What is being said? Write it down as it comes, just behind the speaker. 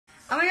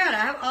my god, I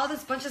have all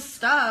this bunch of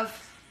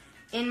stuff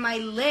in my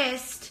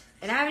list,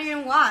 and I haven't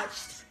even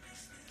watched.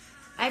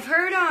 I've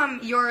heard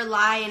Your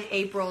Lie in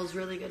April is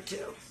really good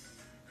too.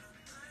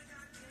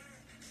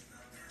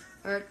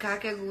 Or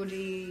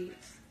Kakeguri.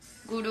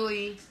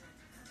 Gurui.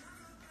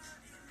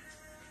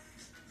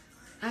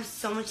 I have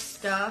so much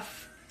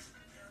stuff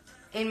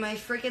in my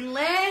freaking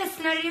list,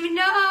 and I didn't even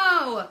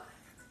know.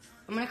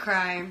 I'm gonna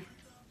cry.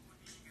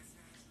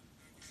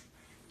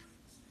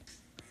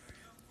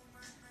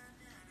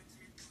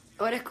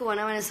 Ahora es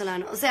cubana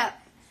venezolano. O sea,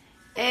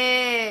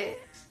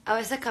 a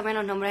veces cambian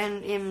los nombres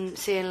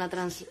en la.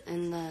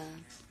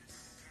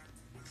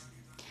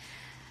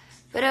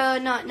 Pero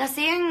no,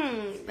 nací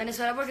en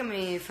Venezuela porque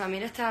mi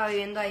familia estaba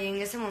viviendo ahí en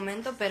ese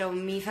momento, pero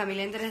mi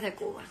familia entera es de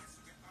Cuba.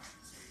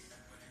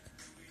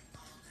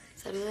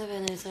 Saludos de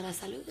Venezuela,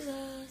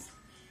 saludos.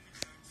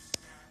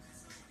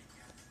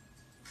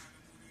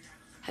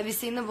 Have you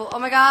seen the Oh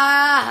my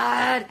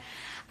god!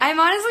 I'm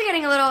honestly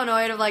getting a little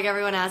annoyed of like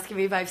everyone asking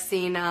me if I've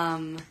seen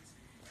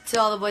To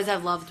All the Boys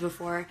I've Loved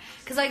before.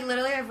 Because like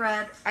literally I've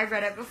read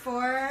it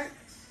before.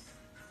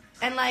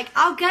 And like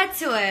I'll get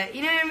to it.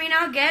 You know what I mean?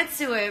 I'll get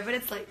to it. But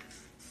it's like,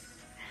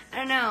 I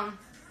don't know.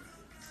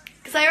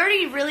 Because I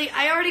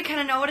already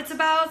kind of know what it's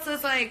about. So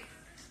it's like,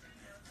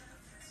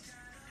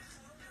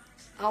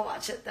 I'll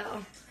watch it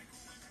though.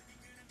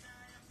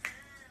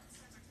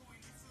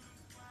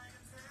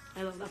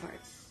 I love that part.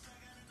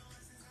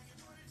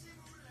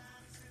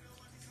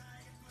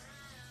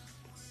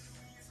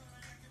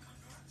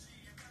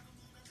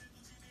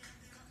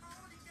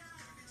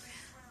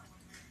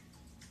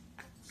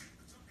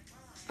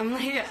 I'm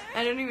like,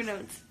 I don't even know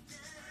what's...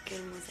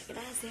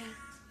 Gracias.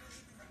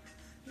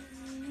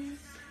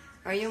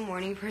 Are you a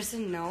morning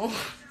person? No.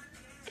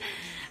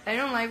 I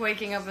don't like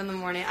waking up in the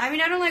morning. I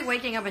mean, I don't like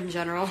waking up in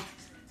general.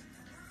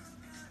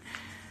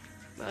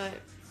 But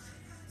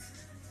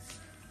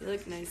you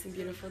look nice and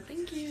beautiful.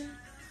 Thank you.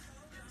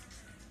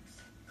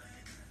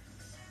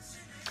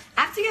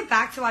 I have to get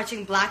back to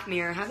watching Black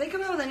Mirror. Have they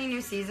come out with any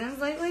new seasons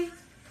lately?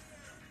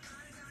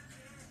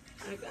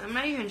 I'm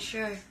not even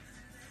sure.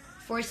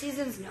 4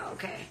 seasons? No,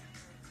 okay.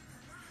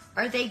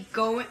 Are they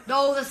going...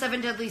 Oh, the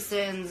 7 Deadly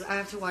Sins. I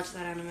have to watch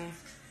that anime.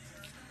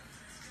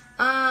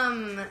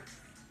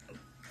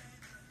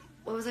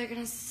 What was I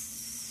gonna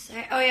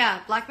say? Oh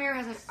yeah, Black Mirror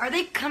hasn't... Are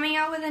they coming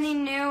out with any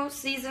new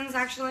seasons,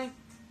 actually?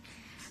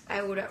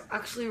 I would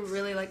actually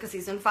really like a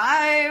season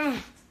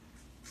 5.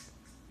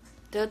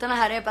 ¿Te gustan las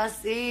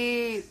arepas?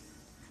 Sí.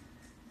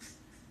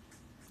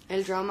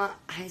 El drama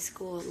High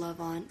School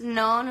Love On.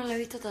 No, no lo he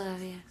visto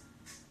todavía.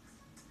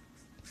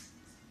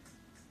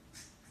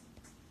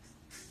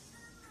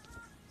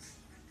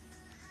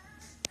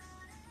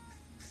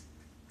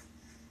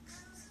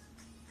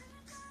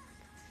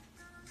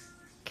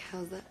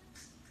 Cows that...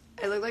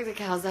 I look like the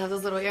cows that have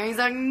those little earrings.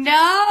 Like, no!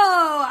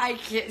 I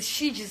can't.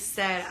 She just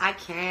said, I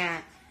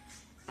can't.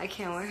 I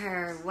can't wear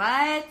her.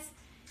 What?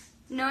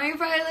 No, you're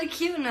probably like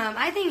cute enough.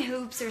 I think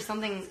hoops are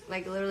something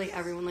like literally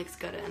everyone looks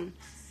good in.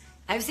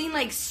 I've seen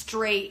like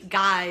straight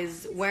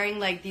guys wearing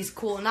like these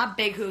cool, not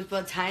big hoops,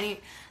 but tiny,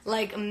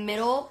 like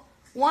middle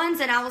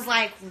ones. And I was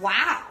like,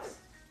 wow,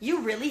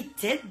 you really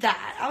did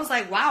that. I was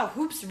like, wow,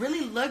 hoops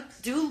really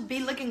do be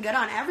looking good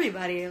on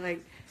everybody.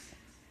 Like,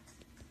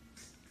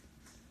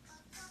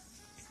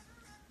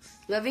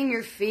 loving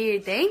your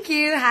feet. Thank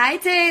you. Hi,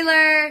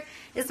 Taylor.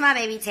 It's my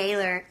baby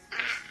Taylor.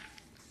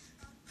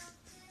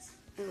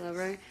 I love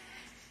her.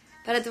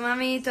 Para tu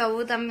mami, tu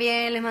abu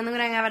también. Les mando un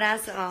gran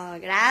abrazo. Oh,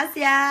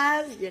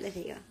 gracias. Yo les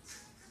digo.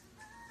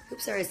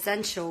 Hoops are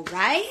essential,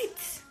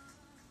 right?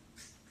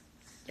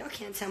 Y'all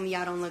can't tell me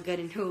y'all don't look good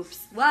in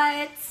hoops.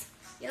 What?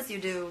 Yes, you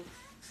do.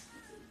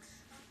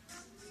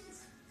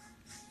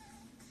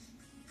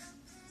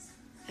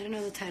 I don't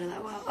know the title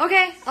that well.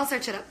 Okay, I'll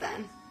search it up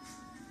then.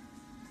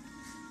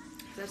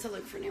 I have to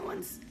look for new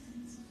ones.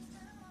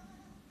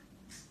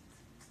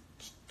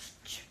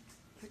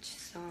 Which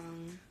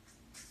song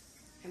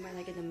am I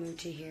like in the mood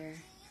to hear?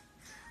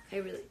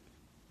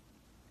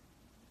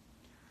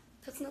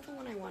 That's not the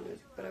one I wanted,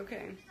 but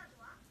okay.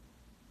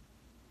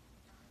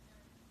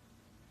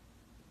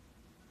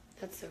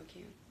 That's so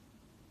cute.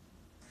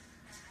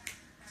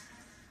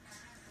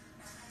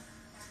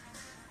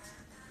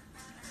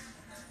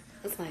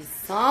 That's my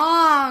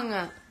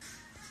song.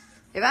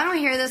 If I don't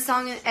hear this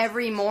song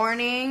every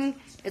morning,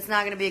 it's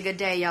not going to be a good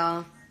day,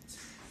 y'all.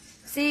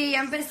 Sí,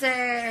 ya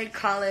empecé el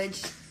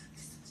college.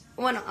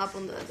 Bueno, a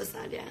punto de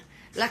empezar ya.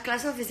 Las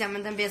clases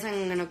oficialmente empiezan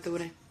en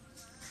octubre.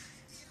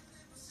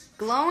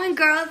 Glowing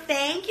girl,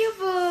 thank you,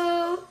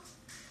 boo.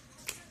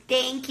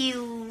 Thank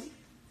you.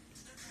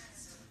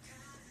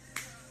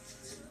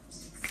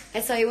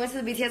 I saw you went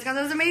to the BTS concert.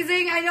 It was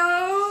amazing. I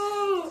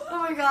know.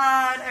 Oh my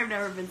god. I've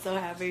never been so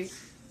happy.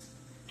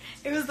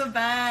 It was the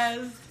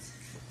best.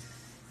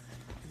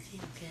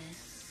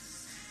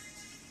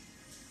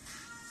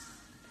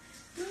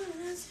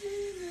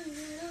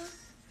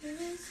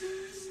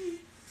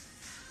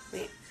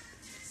 Wait.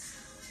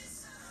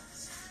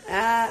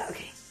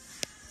 Okay.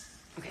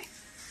 Okay.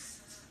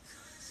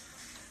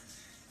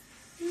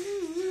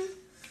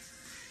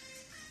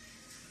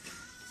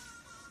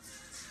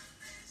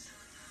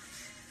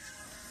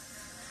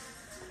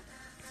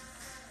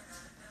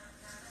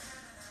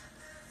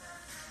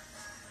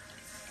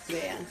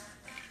 But yeah.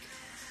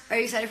 Are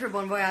you excited for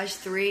Bon Voyage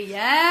 3?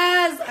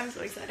 Yes! I'm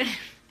so excited.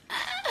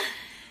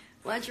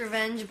 Watch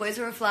Revenge, Boys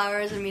Over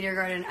Flowers, and Meteor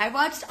Garden. I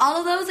watched all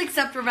of those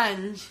except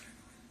Revenge.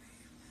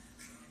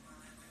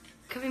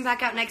 Coming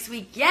back out next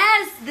week.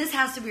 Yes! This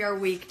has to be our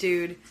week,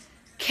 dude.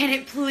 Can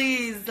it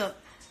please?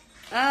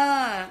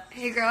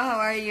 Hey girl, how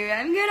are you?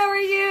 I'm good, how are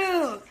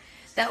you?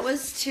 That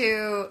was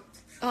to...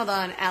 Hold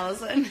on,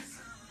 Allison.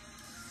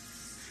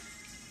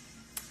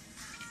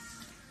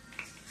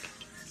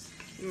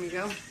 Here we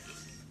go.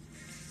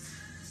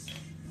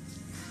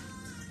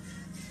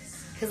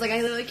 Because, like,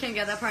 I literally can't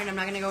get that part, and I'm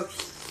not going to go,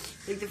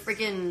 like, the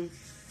freaking...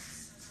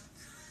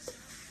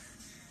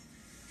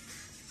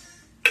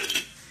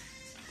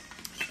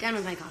 Down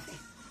with my coffee.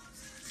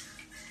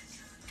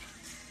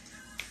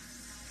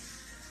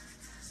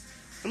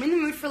 I'm in the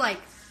mood for, like,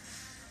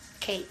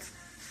 cake.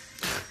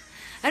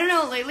 I don't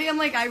know, lately I'm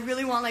like, I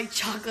really want, like,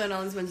 chocolate and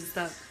all this bunch of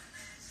stuff.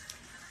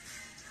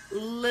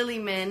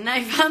 Lilyman,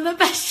 I found the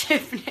best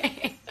ship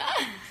name.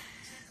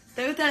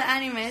 ¿Te gusta el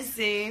anime?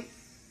 Sí.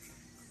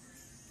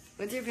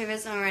 What's your favorite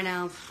song right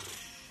now?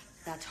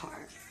 That's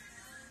hard.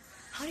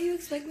 How do you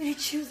expect me to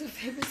choose a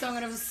favorite song?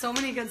 I have so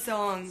many good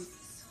songs.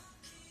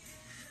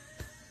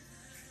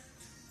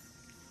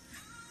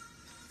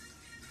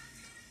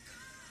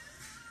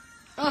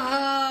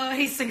 Oh,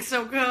 he sings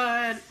so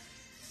good.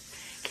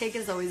 Cake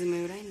is always a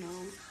mood, I know.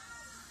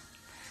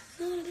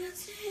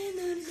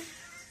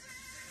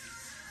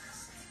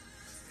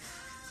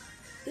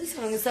 This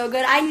song is so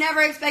good. I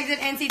never expected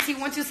NCT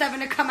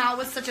 127 to come out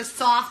with such a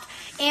soft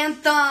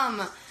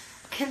anthem.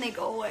 Can they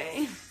go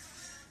away?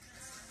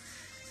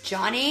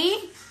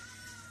 Johnny?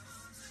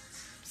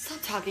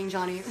 Stop talking,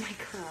 Johnny. Oh my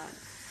god.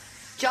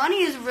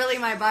 Johnny is really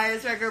my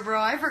bias wrecker, bro.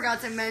 I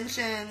forgot to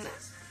mention.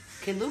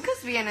 Can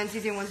Lucas be an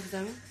NCT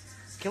 127?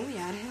 Can we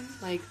add him?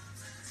 Like.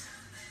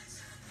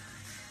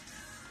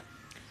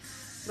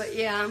 But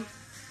yeah.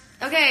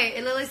 Okay,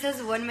 it literally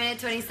says 1 minute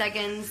 20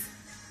 seconds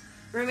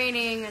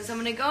remaining. So I'm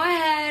gonna go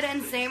ahead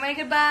and say my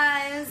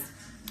goodbyes.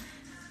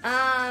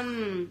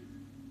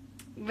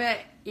 But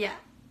yeah.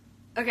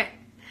 Okay.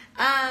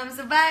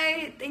 So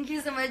bye. Thank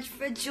you so much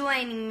for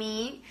joining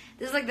me.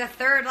 This is like the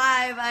third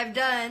live I've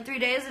done 3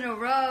 days in a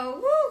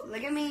row. Woo!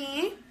 Look at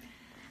me.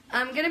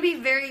 I'm gonna be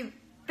very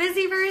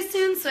busy very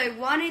soon, so I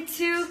wanted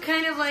to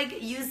kind of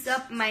like use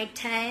up my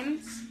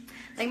time,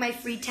 like my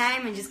free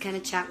time, and just kind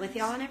of chat with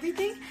y'all and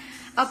everything.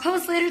 I'll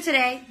post later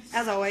today,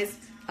 as always,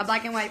 a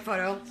black and white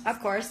photo, of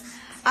course.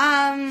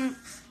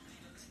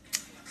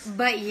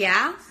 But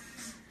yeah,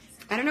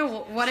 I don't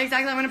know what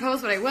exactly I'm gonna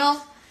post, but I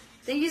will.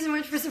 Thank you so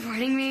much for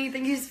supporting me.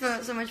 Thank you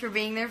so much for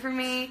being there for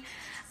me.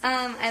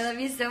 I love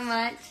you so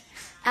much.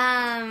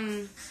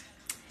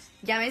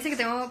 Ya me dice que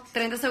tengo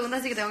 30 segundos,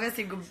 así que tengo que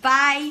decir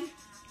goodbye.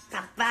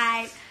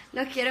 Bye.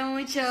 Los quiero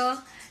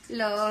mucho.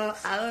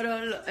 Los adoro.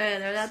 De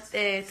verdad,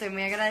 estoy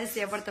muy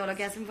agradecida por todo lo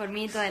que hacen por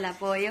mí, todo el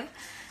apoyo.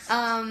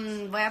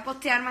 Voy a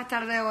postear más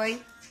tarde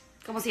hoy,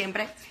 como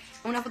siempre,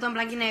 una foto en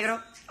blanco y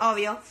negro,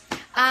 obvio,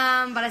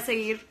 para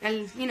seguir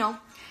el,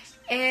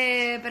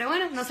 pero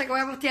bueno, no sé qué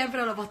voy a postear,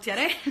 pero lo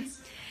postearé.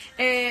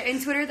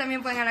 En Twitter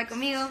también pueden hablar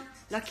conmigo.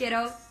 Los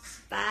quiero.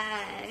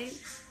 Bye.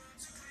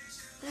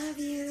 Love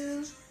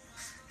you.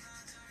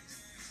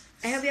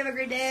 I hope you have a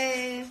great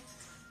day.